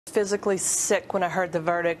physically sick when I heard the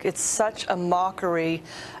verdict. It's such a mockery.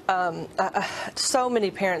 So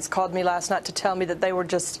many parents called me last night to tell me that they were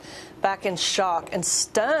just back in shock and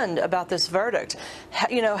stunned about this verdict.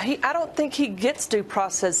 You know, I don't think he gets due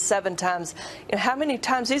process 7 times. You know, how many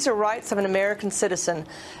times? These are rights of an American citizen.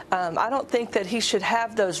 I don't think that he should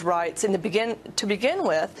have those rights to begin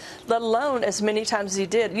with, let alone as many times as he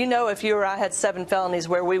did. You know, if you or I had 7 felonies,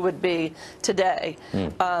 where we would be today.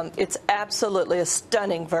 It's absolutely a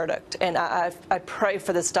stunning verdict, and I pray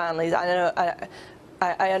for the Steinles. I know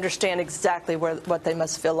I understand exactly what they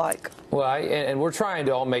must feel like. Well, and we're trying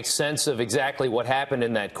to all make sense of exactly what happened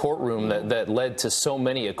in that courtroom that led to so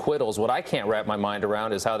many acquittals. What I can't wrap my mind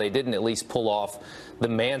around is how they didn't at least pull off the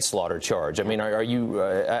manslaughter charge. I mean,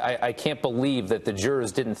 I can't believe that the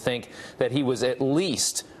jurors didn't think that he was at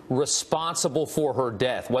least responsible for her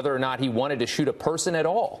death, whether or not he wanted to shoot a person at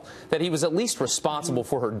all, that he was at least responsible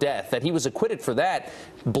for her death. That he was acquitted for that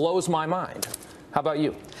blows my mind. How about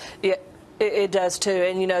you? Yeah. It does too,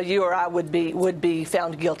 and you know, you or I would be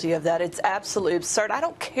found guilty of that. It's absolutely absurd. I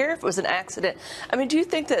don't care if it was an accident. I mean, do you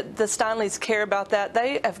think that the Steinles care about that?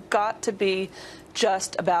 They have got to be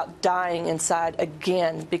just about dying inside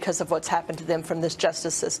again because of what's happened to them from this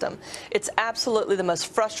justice system. It's absolutely the most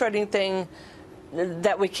frustrating thing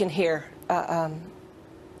that we can hear.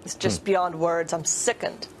 It's just beyond words. I'm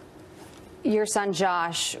sickened. Your son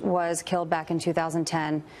Josh was killed back in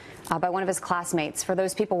 2010 by one of his classmates. For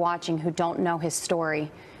those people watching who don't know his story,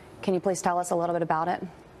 can you please tell us a little bit about it?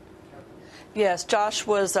 Yes, Josh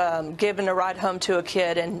was given a ride home to a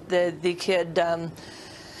kid, and the kid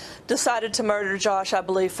decided to murder Josh, I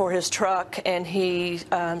believe, for his truck, and he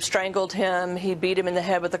strangled him. He beat him in the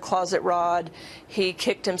head with a closet rod. He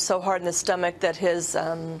kicked him so hard in the stomach that his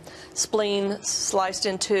spleen sliced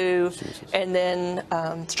in two, and then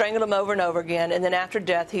strangled him over and over again. And then after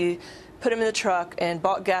death, he put him in the truck and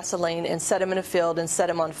bought gasoline and set him in a field and set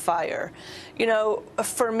him on fire. You know,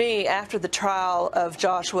 for me, after the trial of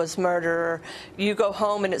Joshua's murderer, you go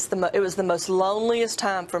home and it was the most loneliest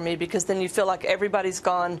time for me, because then you feel like everybody's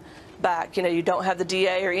gone back. You know, you don't have the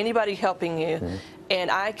DA or anybody helping you. And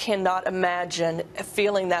I cannot imagine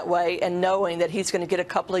feeling that way and knowing that he's going to get a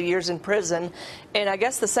couple of years in prison. And I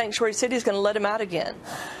guess the sanctuary city is going to let him out again.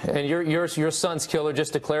 And your son's killer,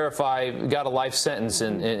 just to clarify, got a life sentence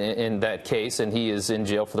in that case, and he is in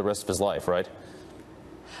jail for the rest of his life, right?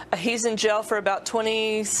 He's in jail for about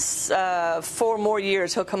 24 more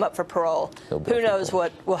years. He'll come up for parole. Who knows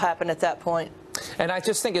what will happen at that point? And I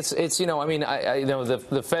just think it's you know, I mean, you know,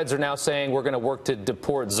 the feds are now saying we're going to work to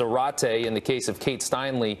deport Zarate in the case of Kate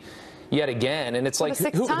Steinle yet again, and it's like,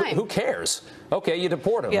 who cares? Okay, you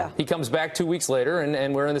deport him. Yeah. He comes back 2 weeks later,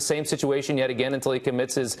 and we're in the same situation yet again until he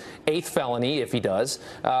commits his 8th felony, if he does.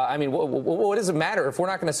 I mean, what does it matter if we're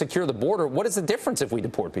not going to secure the border? What is the difference if we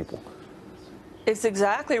deport people? It's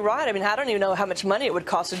exactly right. I mean, I don't even know how much money it would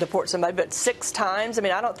cost to deport somebody, but 6 times? I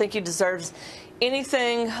mean, I don't think he deserves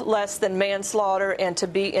anything less than manslaughter and to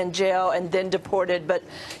be in jail and then deported. But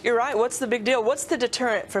you're right. What's the big deal? What's the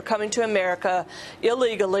deterrent for coming to America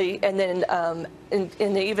illegally and then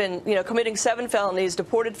even, you know, committing 7 felonies,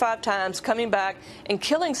 deported 5 times, coming back and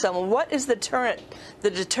killing someone? What is the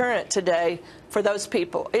deterrent today for those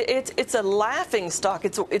people? It's a laughing stock.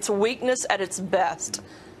 It's weakness at its best.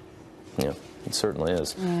 Yeah. It certainly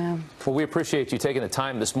is. Yeah. Well, we appreciate you taking the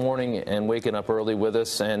time this morning and waking up early with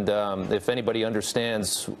us. And if anybody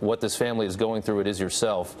understands what this family is going through, it is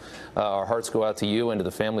yourself. Our hearts go out to you and to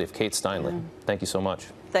the family of Kate Steinle. Thank you so much.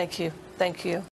 Thank you. Thank you.